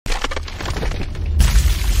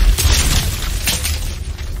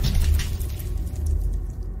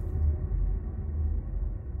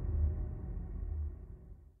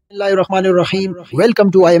Bismillahirrahmanirrahim.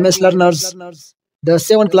 Welcome to IMS learners. The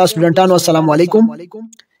 7th class studentano assalamu alaikum.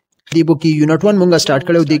 دی بو کې یونټ 1 مونږه سٹارټ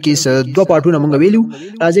کړو دی کې دوه پارټونه مونږ ویلو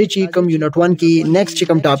راځي چې کوم یونټ 1 کې نیکسټ چې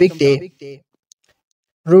کوم ټاپک دی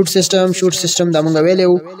روټ سیستم شوټ سیستم دا مونږ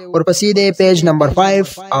ویلو ورپسې دی پیج نمبر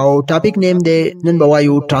 5 او ټاپک نیم دی نن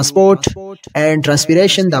بوایو ترانسپورت اینڈ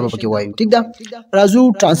ټرانسپیریشن دا به کې وایو ٹھیک ده راځو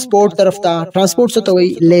ترانسپورت طرف ته ترانسپورت څه ته وایي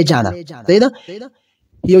لې جانا صحیح ده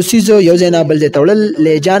یو سیز یو ځای نه بل ځای ته وړل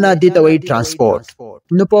لې جانا دي ته وایي ترانسپورت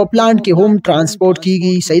نو په پلانټ کې هم ترانسپورت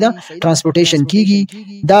کیږي صحیح ده ټرانسپورټیشن کیږي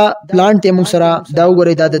دا پلانټ ته موږ سره دا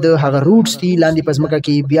وګورئ دا د هغه روټس دي لاندې پزماکه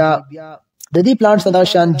کې بیا د دې پلانټ صدا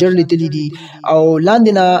شان جړلې تللی دي او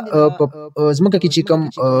لاندې نه زمکه کې چې کوم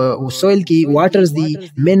سویل کې واټرز دي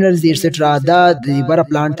مینرلز دي ایټسټرا دا د بره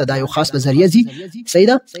پلانټ ته دا یو خاص ذریعہ دي صحیح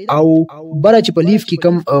ده او بره چې په لیف کې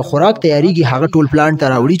کوم خوراک تیاریږي هغه ټول پلانټ ته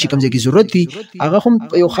راوړي چې کوم ځای کې ضرورت وي هغه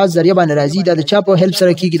هم یو خاص ذریعہ باندې راځي دا د چا په هیلپ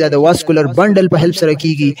سره کیږي دا د واسکولر بندل په هیلپ سره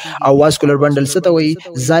کیږي او واسکولر بندل څه ته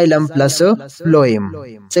وایي زایلم پلس فلویم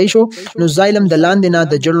صحیح شو نو زایلم د لاندې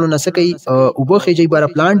نه د جړلو نه سکی او بخې جې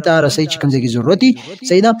بره پلانټ ته رسي چې کوم کی ضرورت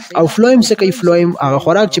صحیح ده او فلویم څه کوي فلویم هغه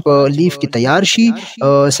خوراک چې په لیف کې تیار شي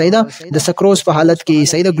صحیح ده د سکروز په حالت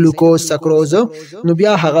کې صحیح ده ګلوکوز سکروز نو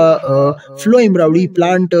بیا هغه فلویم راوړي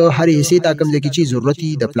پلانټ هر حصے ته کوم کې چی ضرورت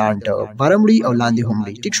د پلانټ بارمړي او لاندې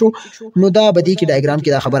هم ټیک شو نو دا بدی کې ډایګرام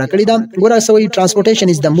کې دا خبره کړې ده ګوره سوي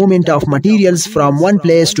ترانسپورټیشن از د موومنت اف مټیریلز فرام ون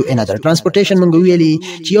پلیس ټو انذر ترانسپورټیشن موږ ویلي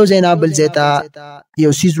چې یو ځای نه بل ځای ته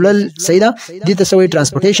یو سیزول صحیح ده د ته سوي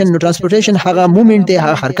ترانسپورټیشن نو ترانسپورټیشن هغه موومنت ته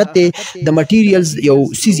هغه حرکت ته د مټیریلز یو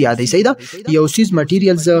سیز یادې صحیح ده یو سیز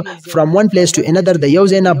مټیریلز فرام ون پلیس ټو انذر د یو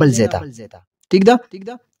ځای نه بل ځای ته ٹھیک ده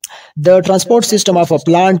The transport system of a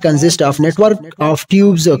plant consists of network of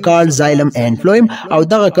tubes called xylem and phloem او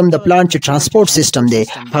دغه کوم د پلانټ چې ترانسپورت سیستم دی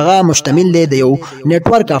هغه مشتمل دی د یو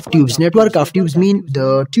network of tubes mean د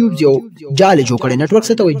ټیوبز یو جال جوړ کړي network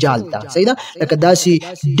څه ته وایي جال ته صحیح ده لکه داسې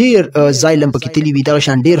ډیر xylem پکې تللی وي دغه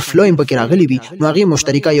شان ډیر phloem پکې راغلي وي نو هغه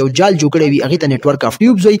مشترکه یو جال جوړ کړي وي هغه ته network of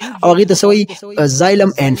tubes وایي او هغه ته سوي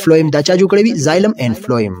xylem and phloem دا چا جوړ کړي وي xylem and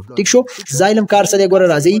phloem ٹھیک شو xylem کار سره ګوره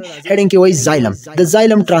راځي هډینګ کې وایي xylem the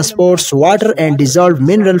xylem transports water and dissolved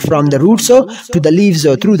mineral from the roots to the leaves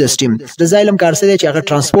through the stem د xylem کار څه دی چې هغه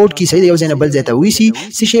ترانسپورت کی صحیح یو ځای نه بل ځای ته ویسي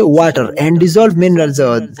څه water and dissolved minerals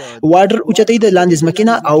water اوچتای د لاندې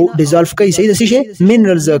ځمکینه او dissolve کوي صحیح د څه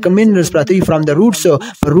minerals کوم minerals پراته from the roots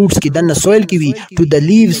roots کې دنه soil کې وي to the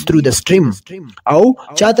leaves through the stem او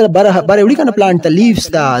چاته بره وړي کنه پلانټ ته leaves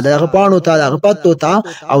ته دغه پاڼو ته دغه پتو ته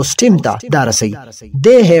او stem ته دا رسي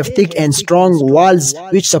they have thick and strong walls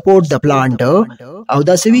which support the plant او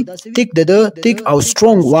دا سوي thick د thick او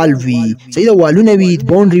strong wall وی صحیح دا والونه وی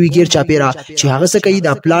باونډري وی غیر چاپیرا چې هغه څه کوي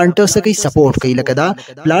دا پلانټ څه کوي سپورټ کوي لکه دا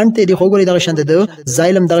پلانټ ته دی خو ګوري دا شان د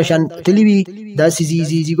زایلم دا شان تلی وی دا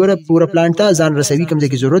سیزي ګوره پورا پلانټ ته ځان رسوي کوم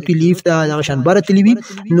ځای کی ضرورت وی لیف ته دا شان بره تلی وی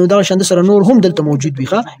نو دا شان سره نور هم دلته موجود وی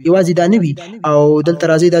ښه یوازې دا نه وی او دلته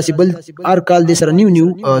راځي دا بل ار کال د سره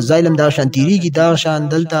نیو زایلم دا شان تیریږي دا شان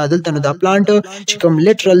دلته نو دا پلانټ چې کوم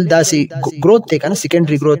لیټرل دا سي گروث ته کنه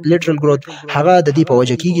سیکنډري گروث لیټرل گروث هغه د دې په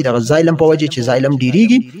وجه کیږي دا زایلم په وجه چې زایلم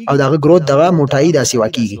ډیریږي او دغه گروث دغه موټای داسې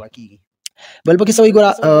واکیږي بل پکې سوي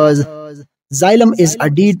ګوره xylem is a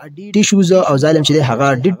dead tissues او xylem چې هغه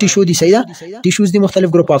dead tissue دي صحیح ده tissues دي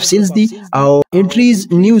مختلف group of cells دي او entries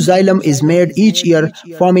new xylem is made each year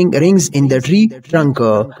forming rings in the tree trunk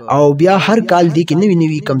او بیا هر کال دي کې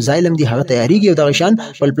نوی کم xylem دي هغه تیاریږي او دغه شان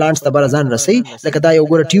بل پلانټس ته بر ځان رسي لکه دا یو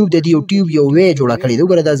ګوره ټیوب دی یو ټیوب یو وی جوړه کړی دی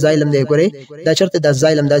ګوره دا xylem دی ګوره دا چرته دا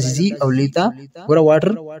xylem دا زی او لیتا ګوره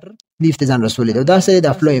واټر لیف ته ځان رسولې دا سره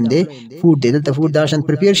د فلویم دی فود دی دلته فود دا شان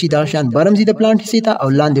پریپیر شي دا شان برم زی د پلانټ حصے ته او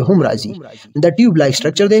لاندې هم راځي د ټیوب لایک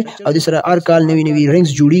سټرکچر دی او د سره ار کال نوی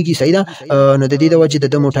رنگز جوړیږي صحیح ده نو د دې د وجه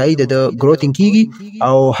د موټای د گروثینګ کیږي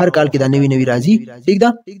او هر کال کې دا نوی راځي ٹھیک ده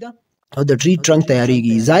او د ټری ټرنک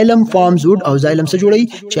تیاریږي زایلم فارمز وډ او زایلم څه جوړي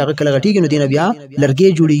چې هغه کله غټیږي نو دینه بیا لرګي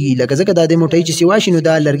جوړیږي لکه ځکه د موټای چې سیوا شي نو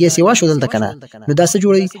دا لرګي سیوا شو دلته کنه نو دا څه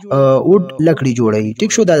جوړي وډ لکړي جوړي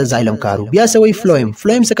ټیک شو دا زایلم کارو بیا سوي فلویم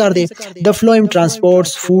څه کار دی د فلویم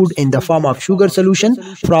ترانسپورټس فود ان د فارم اف شوګر سولوشن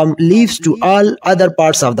فرام لیفز ټو آل اذر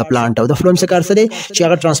پارټس اف د پلانټ او د فلویم څه کار څه دی چې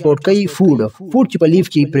هغه ترانسپورټ کوي فود چې په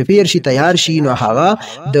لیف کې پریپیر شي تیار شي نو هغه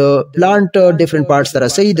د پلانټ ډیفرنٹ پارټس تر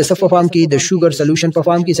سي د صفه فارم کې د شوګر سولوشن په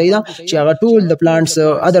فارم کې صحیح ده چې هغه ټول د پلانټس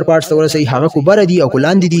اذر پارټس ته ورسي هغه کو بر دي او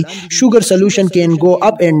کلاند دي شوګر سولوشن کین گو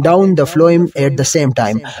اپ اینڈ ډاون د فلویم ایٹ د سیم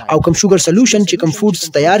ټایم او کوم شوګر سولوشن چې کوم فودز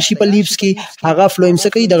تیار شي په لیفز کې هغه فلویم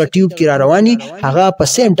سکی د ټیوب کې را رواني هغه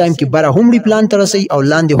په سیم ټایم کې بر هم دی پلان تر رسي او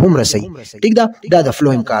لاندې هم رسي ټیک دا د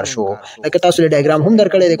فلویم کار شو لکه تاسو له ډایګرام هم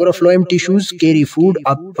درکړی دی ګوره فلویم ټیشوز کیری فود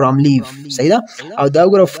اپ فرام لیف صحیح ده او دا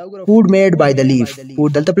ګوره فود میډ بای د لیف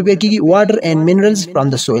فود دلته پریپیر کیږي واټر اینڈ منرالز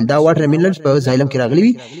فرام د سویل دا واټر اینڈ منرالز په زایلم کې راغلي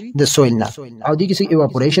وي د سویل نه او دې کې څه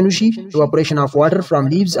ایواپوریشن وشي ایواپوریشن اف واټر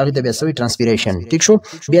فرام لیفز هغه ته بیا سوی ټرانسپیریشن ټیک شو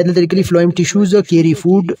بیا دلته لیکلي فلویم ټیشوز کیری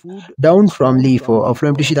فود ډاون فرام لیف او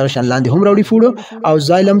فلویم ټیشو دا شان لاندې هم راوړي فود او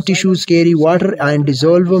زایلم ټیشوز کیری واټر اینڈ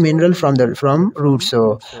ډیزولو منرال فرام روټس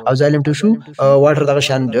او زایلم ټیشو واټر دا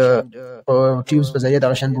شان ټیوبز په ذریعہ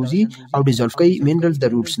دا شان بوزي او ډیزولف کوي منرالز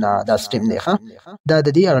د روټس نه دا سټیم دی ښه دا د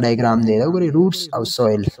دې هغه ډایګرام دی دا وګورئ روټس او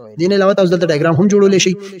سویل دینه علاوه تاسو دلته ډایګرام هم جوړولای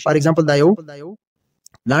شي فار ایگزامپل دا یو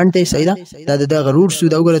پلانټ دی صحیح ده دا د روټس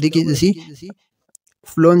دا وګورئ د کې دسی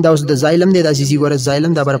فلویم دا اوس د زایلم دی دا سی ګوره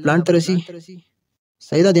زایلم دا بر پلانټ تر رسی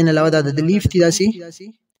صحیح ده دینه علاوه دا د لیف دی داسي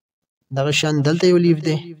دا شان دلته یو لیف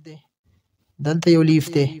دی دلته یو لیف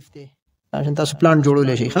دی دا شان تاسو پلانټ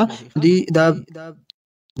جوړولای شي ښه دی دا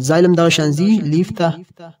زایلم دا شانزي لیف ته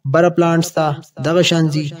بر پلانټس ته دا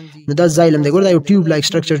شانزي نو دا زایلم دی ګور دا یو ټیوب لایک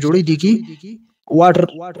سټرکچر جوړی دی کی واټر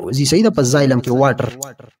زی صحیح ده په زایلم کې واټر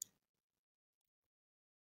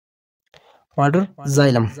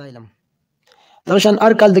زایلم دا شان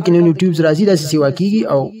ار کال د کینو ټیوبز راځي د سیوا کیږي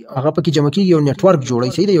او هغه پکې جمع کیږي او نتورک جوړي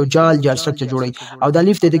صحیح ده یو جال سټرکچر جوړي او دا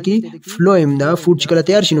لیف ته د کی فلویم دا فود چې کله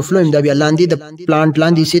تیار شي نو فلویم دا بیا لاندې د پلانټ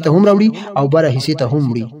لاندې سي ته هم راوړي او بره حصے ته هم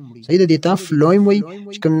وړي صحیح ده دیتا فلویم وای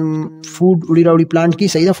چې کوم فود وړي راوړي پلانټ کې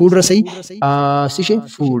صحیح ده فود رسي څه شي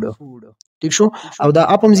فود ٹھیک شو او دا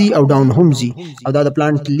اپم زی او ډاون هم زی او دا د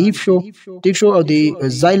پلانټ لیف شو ٹھیک شو او د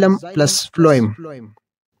زایلم پلس فلویم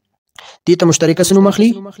دې ته مشترکه سنو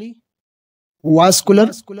مخلي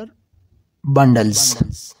واسکولر بندلز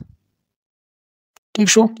ٹھیک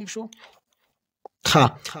شو ها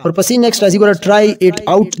ورپسې نیکسٹ راځي ګوره ټرای اټ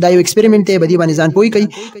اوټ دا یو ایکسپریمنت دی بدی باندې ځان پوي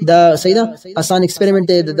کوي دا صحیح ده آسان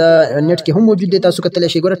ایکسپریمنت دی د نت کې هم موجود دی تاسو کتل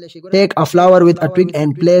شي ګوره ټیک ا فلاور وذ ا ټویگ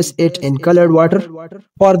اینڈ پلیس اٹ ان کلرډ واټر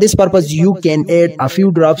فار this purpose you can add a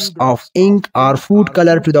few drops of ink or food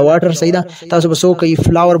color to the water صحیح ده تاسو به سو کوي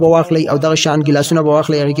فلاور به واخلي او دا شان ګلاسونه به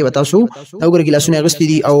واخلي هغه کې به تاسو دا ګوره ګلاسونه غستې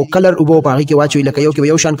دي او کلر او به هغه کې واچوي لکه یو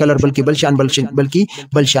کې یو شان کلر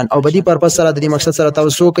بلکې بل شان او بدی پرپس سره د دې مقصد سره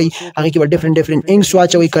تاسو کوي هغه کې به ډیفرنٹ انکس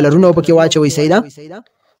واچوي کلرونه پکې واچوي صحیح ده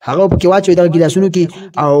هغه پکې واچوي دا ګلاسونو کې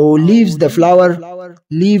او لیوز د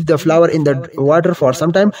فلاور ان د واټر فار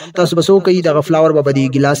سم ټایم تاسو به سو کوي دا فلاور به د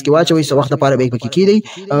ګلاس کې واچوي سو وخت لپاره به پکې کیدی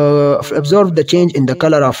ابزورب د چینج ان د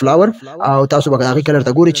کلر اف فلاور او تاسو به هغه کلر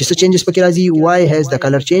ته ګوري چې څه چینجز پکې راځي وای هاز د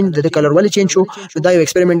کلر چینج د کلر ولې چینج شو نو دا یو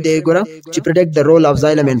ایکسپریمنت دی ګوره چې پریډکټ د رول اف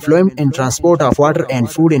زایلم اینڈ فلویم ان ترانسپورت اف واټر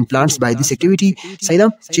اینڈ فود ان پلانټس بای دیس اکټیویټي صحیح ده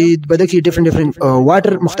چې بده کې ډیفرنٹ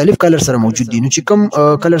واټر مختلف کلر سره موجود دي نو چې کوم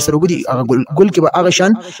کلر سره وګدي هغه ګل کې به هغه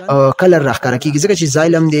شان کلر راخاره کیږي ځکه چې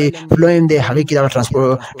زایلم دی فلویم دی هغه کې دا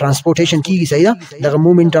ترانسپورټیشن کیږي صحیح ده د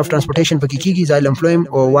موومېنټ اف ترانسپورټیشن پکې کیږي زایلم فلویم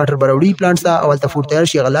او واټر بروړي پلانټس ته اول ته فود تیار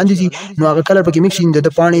شي غلاندې دي نو هغه کلر پکې مکس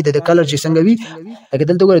د پانی د کلر چې څنګه وي هغه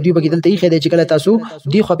دلته ګوره دوی پکې دلته یې خېده چې کله تاسو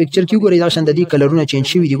دی خو پکچر کې ګورئ دا شان د دې کلرونه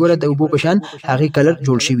چینج شوي دي ګوره د وبو په شان هغه کلر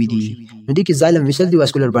جوړ شوي دي نو دي کې زایلم ویسل دی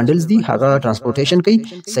واسکولر بندلز دي هغه ترانسپورټیشن کوي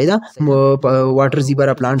صحیح ده واټر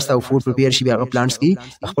زیبره پلانټس ته فود پریپیر شي هغه پلانټس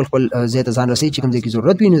کې خپل زیات ځان رسي چې کوم ځای کې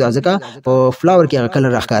ضرورت وي نو دا ځکه په فلاور کې هغه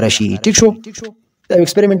کلر راخاره شي ټیک شو دا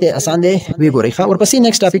ایکسپریمنت آسان دی وی ګورئ ښه ورپسې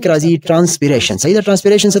نیکسٹ ټاپک راځي ټرانسپیریشن صحیح ده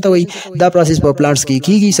ټرانسپیریشن څه ته وایي دا پروسس په پلانټس کې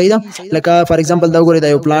کیږي صحیح ده لکه فار ایگزامپل دا ګورئ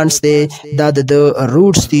دا یو پلانټس دی دا د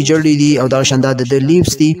روټس دي جړې دي او دا شان دا د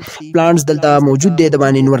لیفز دي پلانټس دلته موجود دی د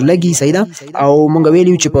باندې نور لګي صحیح ده او مونږ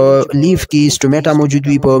ویلو چې په لیف کې سټومیټا موجود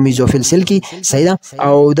وي په میزوفیل سیل کې صحیح ده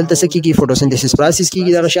او دلته څه کیږي فوټوسنتھیسس پروسس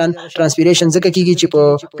کیږي دا شان ټرانسپیریشن ځکه کیږي چې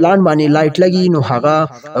په پلانټ باندې لایټ لګي نو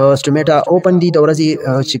هغه سټومیټا اوپن دي د ورځې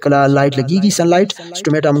چې کله لایټ لګيږي سن لایټ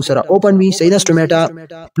سټومیټا موږ سره اوپن وي صحیح ده سټومیټا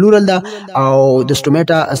پلورل ده او د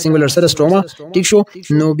سټومیټا سنگولر سره سټوما ټیک شو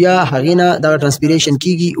نو بیا هغه نه دا ټرانسپیریشن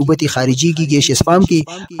کیږي او به خارجي کیږي چې سپام کی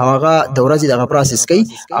هغه د ورځې دغه پروسس کوي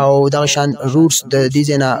او دا شان روټس د دې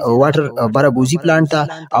ځنا واټر برابوزي پلانټ ته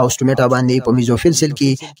او سټومیټا باندې په میزوفیل سیل کې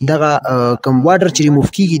دغه کم واټر چې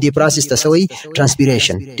ریموف کیږي د پروسس ته سوی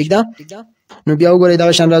ټرانسپیریشن ټیک ده نو بیا وګورئ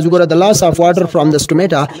دا شان راځو ګوره د لاس اف واټر فرام د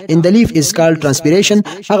سټومیټا ان د لیف از کالډ ترانسپیریشن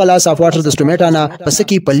هغه لاس اف واټر د سټومیټا نه پس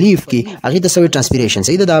کې په لیف کې هغه ته سوي ترانسپیریشن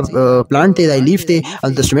صحیح ده دا پلانټ ته د لیف ته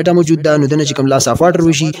د سټومیټا موجود ده نو دنه چې کوم لاس اف واټر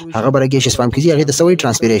وشي هغه بر ګیشس فارم کیږي هغه ته سوي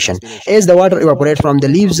ترانسپیریشن as the water evaporate from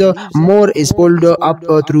the leaves more is pulled up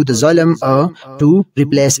through the xylem to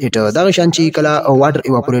replace it دا شان چې کله واټر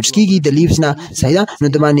evaporates کیږي د لیفز نه صحیح ده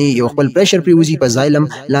نو د باندې یو خپل پریشر پریوزي په زایلم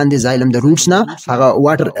لاندې زایلم د روټس نه هغه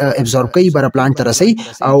واټر ابزورب کوي بر پلانټ ته رسي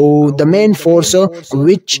او the main force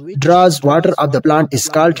which draws water of the plant is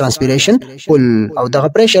called transpiration pull او دغه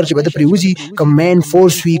پریشر چې بده پریوزي کوم مین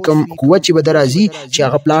فورس وی کوم قوت چې بده راځي چې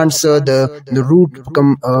هغه پلانټس د روټ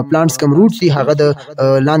کوم پلانټس کوم روټ دي هغه د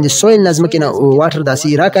لاندې سویل نظم کې نه واټر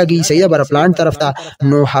داسي راکاږي صحیح ده بر پلانټ طرف ته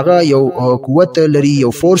نو هغه یو قوت لري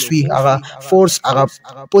یو فورس وی هغه فورس هغه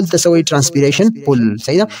پول ته سوي ترانسپیریشن پول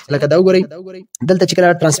صحیح ده لکه دا وګورئ دلته چې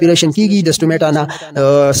کله ترانسپیریشن کیږي د سټومیټا نه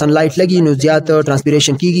سن لایټ لګي نو زیات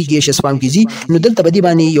ترانسپیریشن کیږي گیشس فارم کیږي نو دلته بدی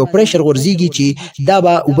باندې یو پریشر غورځيږي چې دا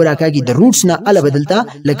به وبراکاږي د روټس نه ال بدلته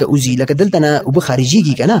لکه اوزي لکه دلته نه وب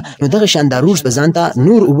خارجيږي کنه نو دغه شاندار روټس بزانته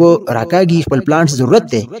نور وب راکاږي خپل پلانټ ضرورت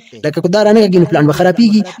ده لکه کو دا رانه کې پلانټ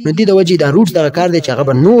بخرابيږي نو د وجې دا روټس دغه کار دی چې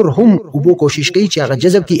هغه نور هم وب کوشش کوي چې هغه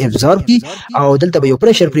جذب کی ابزورب کی او دلته به یو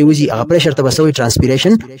پریشر پریوزي هغه پریشر ته بسوي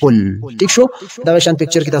ترانسپیریشن پول ټیک شو دا شان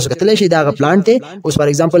پکچر کې تاسو کتلی شئ دا پلانټ ته اوس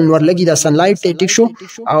فار ایگزامپل نور لګي دا سن لایټ ته ټیک شو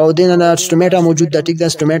او دینه سټومیټا موجود دا ټیک دا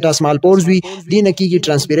سټومیټا سمال پورز وی دینه کیږي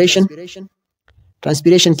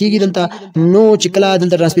ترانسپیریشن کیږي دلته نو چې کله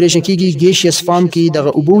دلته ترانسپیریشن کیږي گیشیس فارم کې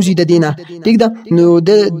دغه اوبوزي د دینه ټیک ده نو د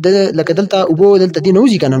لکه دلته اوبو دلته دی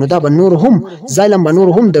نوزي کنه نو دا به نور هم زایلم به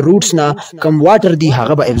نور هم د روټس نه کم واټر دی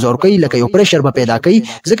هغه به ابزورب کوي لکه یو پریشر به پیدا کوي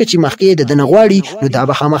ځکه چې مخکې د دنه غواړي نو دا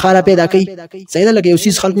به خامخاره پیدا کوي صحیح ده لکه یو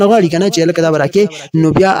سیس خلق نه غواړي کنه چې لکه دا ورکه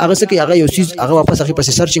نو بیا هغه څه کوي هغه یو سیس هغه واپس هغه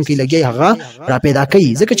پس سرچینګ کوي لګي هغه را پیدا کوي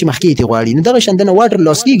ځکه چې مخکې تی غواړي نو دغه شندنه واټر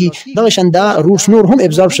لاس کیږي دغه شنده روټس نور هم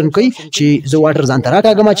ابزوربشن کوي چې زو واټر ځان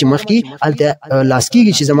تراکاګم چې مخکې الته لاس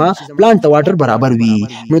کیږي چې زما پلانټ ته واټر برابر وي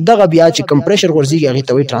نو دغه بیا چې کمپریشر ورځي هغه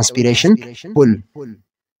ته وي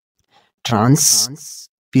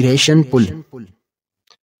ترانسپیریشن پول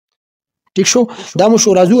ٹھیک شو دا مو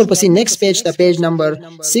شو راځو ورپسې نیکسٹ پیج ته پیج نمبر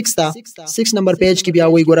 6 تا 6 نمبر پیج کې بیا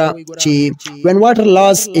وی ګورا چې when water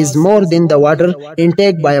loss is more than the water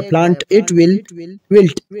intake by a plant it will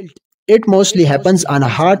wilt it mostly happens on a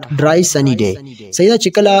hot dry sunny day صحیح ده چې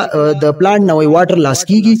کله د پلانټ نوې واټر لاس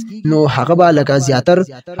کیږي نو هغه به لکه زیاتر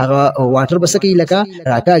هغه واټر بس کوي لکه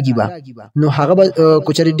راکاږي با نو هغه به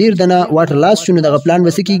کوچري ډیر دنه واټر لاس شونه دغه پلانټ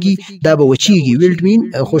بس کیږي دا به وچیږي ویلټ مین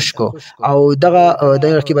خشکو او دغه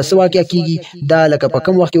کې بس واقع کیږي دا لکه په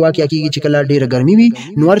کم وخت واقع کیږي چې کله ډیره ګرمي وي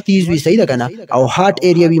نور تیز وي صحیح ده کنه او هات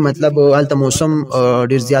ایریا وي مطلب الته موسم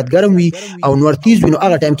ډیر زیات ګرم وي او نور تیز وي نو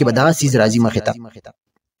هغه ټایم کې به دا سیز راځي مخه ته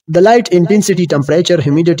The light intensity, temperature,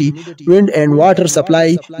 humidity, wind and water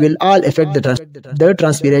supply will all affect the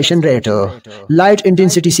transpiration rate. Light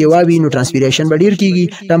intensity सेवा भी no transpiration बढ़ीर कीगी,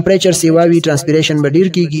 temperature सेवा भी transpiration बढ़ीर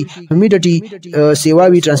कीगी, humidity सेवा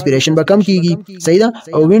भी transpiration बकम कीगी, सही ना?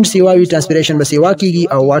 और wind सेवा भी transpiration बसेवा कीगी,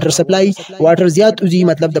 और water supply, water ज़्यादा उजी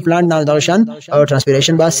मतलब the plant ना दावशान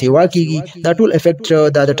transpiration बा सेवा कीगी, that will affect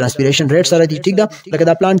the transpiration rate सारा दी ठीक दा,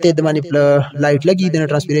 लगा दा plant ते दमानी light लगी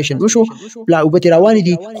देना transpiration वशो, ला उबते रावानी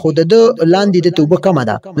दी خود د لاندې د توبه کم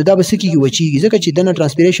ده نو دا به سکیږي وچیږي ځکه چې د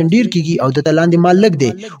ترانسپیریشن ډیر کیږي او د لاندې مال لګ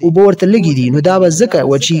دی او ورته لګی دي نو دا به ځکه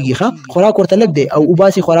وچیږي ښه خوراک ورته لګ دی او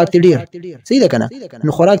وباسي خوراک ته ډیر صحیح ده کنه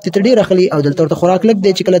نو خوراک ته ډیر اخلي او دلته ورته خوراک لګ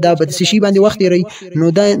دی چې کله دا به شي باندې وخت لري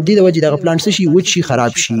نو دا د وجې د پلانټ شي وچی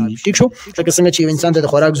خراب شي ټیک شو لکه څنګه چې انسان ته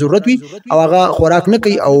د خوراک ضرورت وي او هغه خوراک نه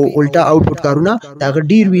کوي او الټا اوټپوټ کارونه دا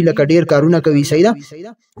ډیر وی لکه ډیر کارونه کوي صحیح ده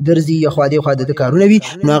درځي یا خواده د کارونه وي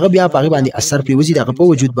نو هغه بیا په باندې اثر پیوزي دغه په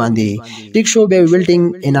وجود باندې ټیک شو به wilting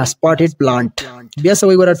in a spotted plant بیا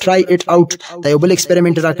سوي ګوره try it out دا یو بل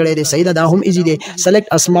ایکسپریمنت را کړی دی صحیح ده دا هم ایزی دی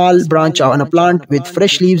select a small branch on a plant with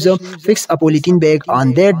fresh leaves fix a polythene bag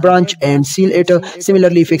on that branch and seal it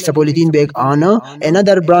similarly fix a polythene bag on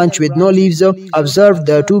another branch with no leaves observe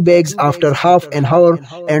the two bags after half an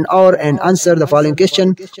hour and answer the following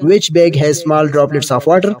question which bag has small droplets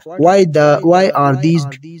of water why are these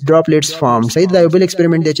droplets formed صحیح دا یو بل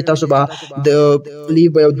ایکسپریمنت دی چې تاسو به د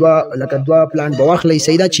لیف به دوا پلانټ به واخلئ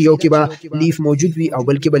صحیح دا چې یو کې به لیف موجود وي او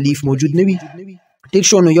بل کې به لیف موجود نه وي ټیک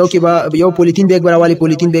شو. نو یو کې به یو پولیتین بیگ براوالي،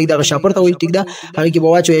 پولیتین بیگ دغه شاپر ته وي، ټیک ده، هغه کې به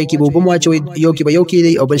واچوي، کې به وبم واچوي، یو کې به یو کې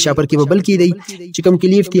دی او بل شاپر کې به بل کې دی. چې کوم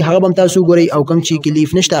کلیف دی هغه هم تاسو ګورئ او کوم چې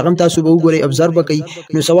کلیف نشته هغه هم تاسو به وګورئ، ابزرو وکړئ.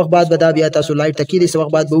 نو څه وخت بعد به دا بیا تاسو لایټ ته کېږدئ، څه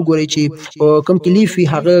وخت بعد به وګورئ چې کوم کلیف وي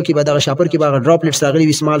هغه کې به دغه شاپر کې به هغه ډراپلیټس راغلي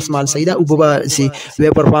وي، سمال سمال صحیح ده، اوبه به سي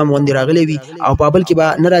ویپر فارم غوندې راغلي وي، او په بل کې به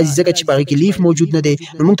نه راځي ځکه چې په هغې کې لیف موجود نه دی.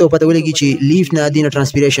 نو موږ ته به پته ولګي چې لیف نه دې نه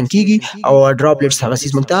ټرانسپیریشن کېږي او ډراپلیټس هغه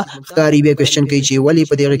څیز موږ ته ښکاري. بیا کوېسچن کوي چې ولې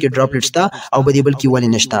په دغه کې ډراپلیټس شته او په دې بل کې ولې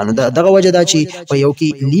نشته. نو دغه وجه دا چې په یو کې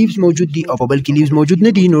لیوز موجود دي او په بل کې لیوز موجود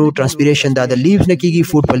نه دي، نو ټرانسپیریشن دا د لیوز نه کېږي،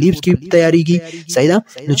 فوډ په لیوز کې تیاریږي، صحیح ده.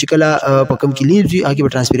 نو چې کله په کوم کې لیوز وي هغه کې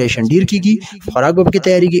به ټرانسپیریشن ډیر کېږي، خوراک به پکې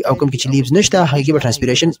تیاریږي، او کوم کې چې لیوز نشته هغه کې به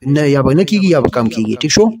ټرانسپیریشن نه یا به نه کېږي یا به کم کېږي.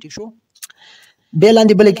 ټیک شو. بیا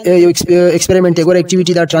لاندې بل یو ایکسپریمنٹ دی، ګوره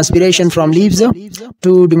اکټیویټي دا ټرانسپیریشن فرام لیوز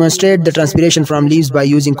ټو ډیمونسټریټ د ټرانسپیریشن فرام لیوز by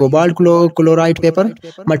using cobalt chloride paper.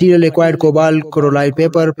 Material required cobalt chloride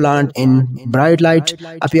paper, plant in bright light,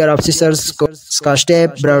 a pair of scissors, scotch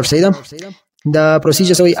tape, brush. صحیح ده. The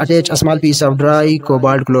procedure so we attach a small piece of dry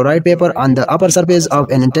cobalt chloride paper on the upper surface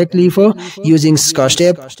of an intact leaf using scotch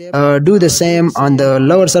tape. Do the same on the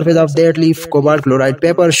lower surface of that leaf. Cobalt chloride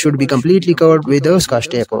paper should be completely covered with the scotch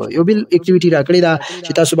tape. یو بل اکټیویټي راکړی دا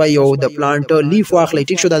چې تاسو به یو د پلانټ لیف واخلئ،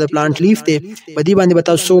 ټیک شو، دا د پلانټ لیف دی، په دې باندې به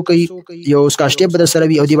تاسو کوئ یو scotch tape به درسره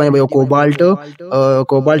وي او دې باندې به یو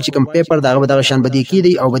کوبالټ چې کوم پیپر دا به دغه شان به دې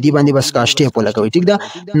کېدی او په دې باندې به scotch tape ولګوئ، ټیک ده.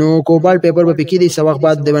 نو کوبالټ پیپر به پکې دی، څه وخت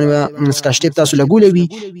بعد دې باندې scotch tape تاسو لګولې وي،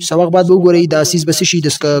 څه وخت بعد به وګورئ دا سیز به څه شي، د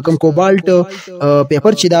کوم کوبالټ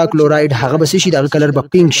پیپر چې دا کلورایډ هغه به څه شي، دغه کلر به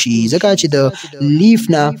پینک شي، ځکه چې د لیف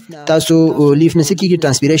نه تاسو لیف نه څه کېږي،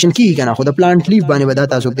 ټرانسپیریشن کېږي که نه، خو د پلانټ لیف باندې به دا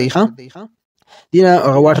تاسو پرېږدئ ښه. دینه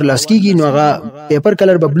هغه واټر لاس کېږي، نو هغه پیپر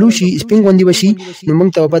کلر به بلو شي، سپینک غوندې به شي. نو موږ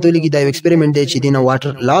ته به پته ولګي دا یو ایکسپریمنټ دی چې دینه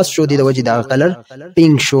واټر لاس شو، دې د وجې دغه کلر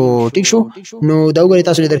پینک شو، ټیک شو. نو دا وګورئ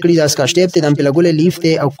تاسو لیدل کړي دا سکاچ ټیپ دی، دا پې لګولی لیف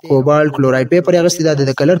دی او کوبالټ کلورایډ پیپر یې اخیستی، دا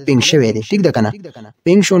د کلر پینک شوی دی، ټیک ده که نه،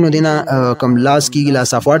 پینک شو. نو دینه کوم لاس کېږي،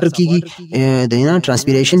 لاس اف واټر کېږي، دینه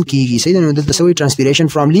ټرانسپیریشن کېږي، صحیح ده. نو دلته څه وایي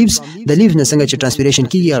ټرانسپیریشن فرام لیوز، د لیوز نه څنګه چې ټرانسپیریشن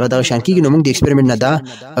کېږي هغه دغه شان کېږي. نو موږ د ایکسپریمنټ نه دا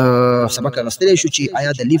سبق اخیستلی شو چې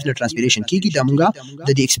آیا د لیوز نه ټرانسپیریشن کېږي، دا موږ د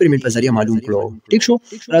دې ایکسپریمنټ په ذریعه معلوم کړو، ټیک شو.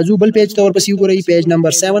 راځو بل پیج ته ورپسې وګورئ، پیج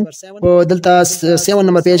نمبر 7. دلته 7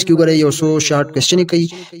 نمبر پیج کې وګورئ یو څو شارټ کوېسچن کوي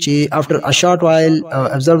چې after a short while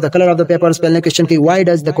observe the color of the paper. spell نه کوېسچن کوي why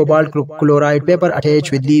does the cobalt chloride paper attach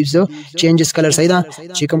with leaves changes color. صحیح ده،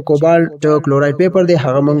 چې کوم کوبالټ کلورایډ پیپر دی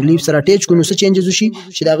هغه موږ لیف سره اټیچ کړو، نو څه چینجز وشي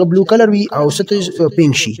چې دا هغه بلو کلر وي او څه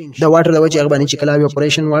پینک شي، د واټر د وجې هغه باندې چې کله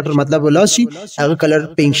اپریشن واټر مطلب لاس شي هغه کلر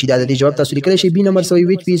پینک شي. دا د دې جواب تاسو لیکلی شئ. بی نمبر سوی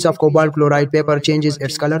which piece of cobalt chloride paper changes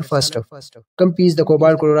its color first. کم پیس د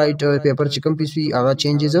کوبالټ کلورایډ پیپر چې کم پیس وي هغه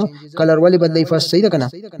چینجز کلر ولې بدلی فرست، صحیح ده که نه،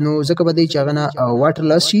 نو ځکه بدلی چې هغه نه واټر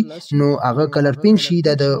لاس شي نو هغه کلر پینک شي،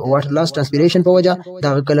 دا د واټر لاس ټرانسپیریشن په وجه دا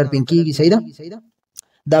هغه کلر پینک کېږي، صحیح ده.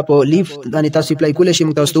 دا په لیف باندې تاسو اپلای کولی شئ،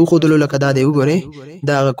 موږ تاسو ته وښودلو لکه دا دی وګورئ،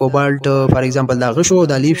 دا هغه کوبالټ فار ایگزامپل دا هغه شو،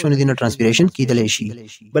 دا لیف شو، نو دې نه ټرانسپیریشن کېدلی شي.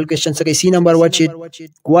 بل کوېسچن څه کوي، سی نمبر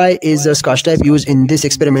why is the scotch tape used in this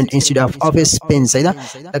experiment instead of office pen. صحیح ده،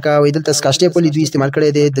 لکه وایي دلته سکاچ ټیپ ولې دوی استعمال کړی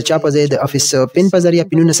دی د چا په ځای د افیس پن په ذریعه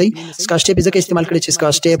پینونه. صحیح، سکاچ ټیپ ځکه استعمال کړی چې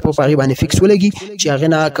سکاچ ټیپ په هغې باندې فکس ولګي چې هغې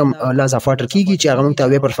نه کوم لاز اف واټر کېږي چې هغه موږ ته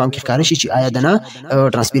ویپر فارم کې ښکاره شي چې آیا د نه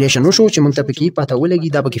ټرانسپیریشن وشو چې موږ ته پکې پته ولګي،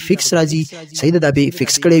 دا پکې فکس راځي، صحیح ده، دا به فکس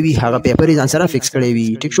کړی وي، هغه پیپر یې ځان سره فکس کړی وي،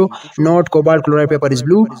 ټیک شو. نوٹ کوبالټ کلورایډ پیپر از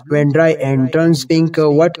blue when dry and turns pink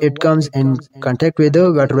what it comes in contact with the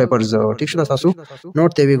water vapors. ټیک شو، تاسو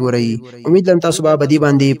نوٹ ته وګورئ. امید لرم تاسو به دې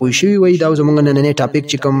باندې پوه شوي وئ. دا زموږ نننی ټاپک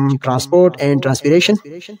چې کوم ټرانسپورټ اینڈ ټرانسپیریشن،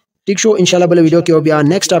 ټیک شو. ان شاء الله بل ویډیو کې بیا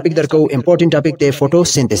نیکسٹ ټاپک درکو، امپورټنت ټاپک دی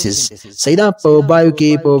فوټوسینتھیسس. صحیح ده، په بایو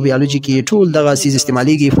کې په بیولوژي کې ټول دغه سیز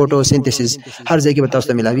استعمالیږي، فوټوسینتھیسس هر ځای کې به تاسو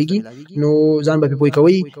ته ملاویږي، نو ځان به پوه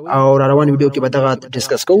کوئ او را روان ویډیو کې به دغه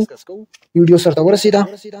ډسکس کوو. ویډیو سره ورسېده،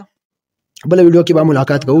 بل ویډیو کې به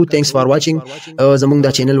ملاقات کوو. تھینکس فار واچینګ. زموږ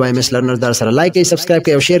دا چینل وایم ایس لرنر در سره لایک کړئ، سبسکرایب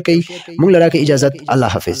کړئ او شیر کړئ. موږ لره کې اجازه، الله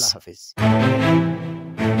حافظ.